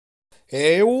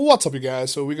Hey, what's up, you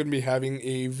guys? So we're going to be having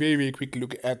a very quick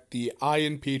look at the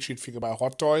Iron Patriot figure by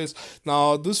Hot Toys.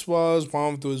 Now, this was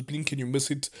one of those blink and you miss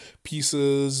it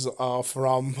pieces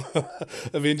from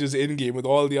Avengers Endgame. With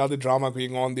all the other drama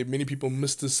going on there, many people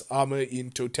missed this armor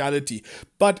in totality.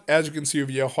 But as you can see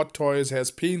over here, Hot Toys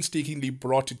has painstakingly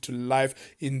brought it to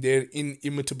life in their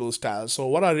inimitable style. So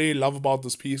what I really love about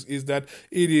this piece is that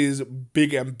it is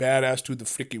big and badass to the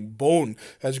freaking bone.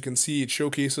 As you can see, it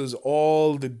showcases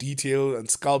all the detail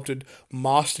and sculpted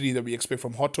mastery that we expect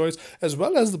from Hot Toys, as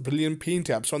well as the brilliant paint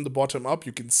apps. From the bottom up,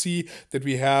 you can see that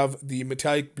we have the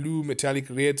metallic blue, metallic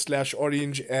red slash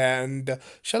orange, and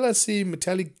shall I say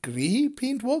metallic gray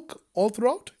paintwork all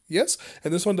throughout. Yes,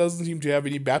 and this one doesn't seem to have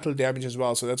any battle damage as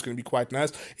well, so that's going to be quite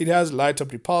nice. It has light up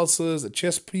repulsors, the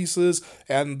chest pieces,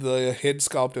 and the head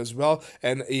sculpt as well,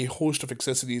 and a host of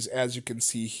accessories as you can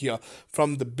see here.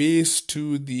 From the base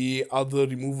to the other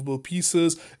removable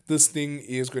pieces, this thing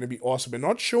is going to be awesome. And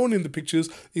not shown in the pictures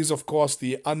is, of course,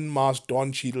 the unmasked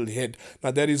Don Cheadle head.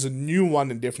 Now, that is a new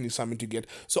one and definitely something to get.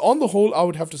 So, on the whole, I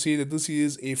would have to say that this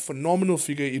is a phenomenal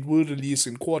figure. It will release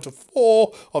in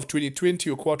Q4 of 2020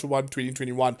 or Q1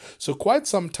 2021. So quite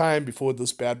some time before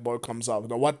this bad boy comes out.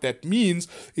 Now what that means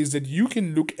is that you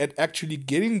can look at actually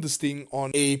getting this thing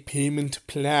on a payment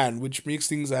plan, which makes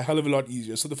things a hell of a lot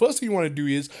easier. So the first thing you want to do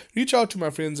is reach out to my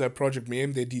friends at Project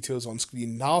Mayhem. Their details on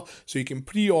screen now, so you can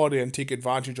pre-order and take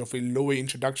advantage of a lower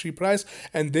introductory price,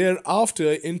 and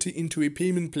thereafter enter into a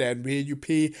payment plan where you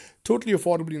pay totally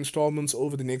affordable installments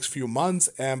over the next few months,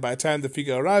 and by the time the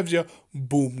figure arrives here,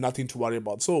 boom, nothing to worry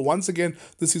about. So once again,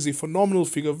 this is a phenomenal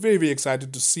figure. Very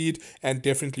excited to see it, and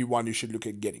definitely one you should look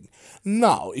at getting.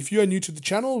 Now, if you are new to the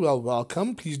channel, well,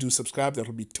 welcome. Please do subscribe. That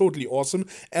will be totally awesome.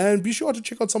 And be sure to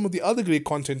check out some of the other great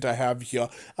content I have here.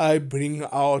 I bring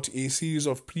out a series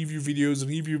of preview videos,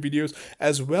 review videos,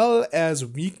 as well as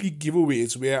weekly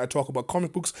giveaways where I talk about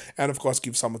comic books and, of course,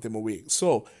 give some of them away.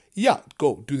 So, yeah,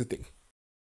 go do the thing.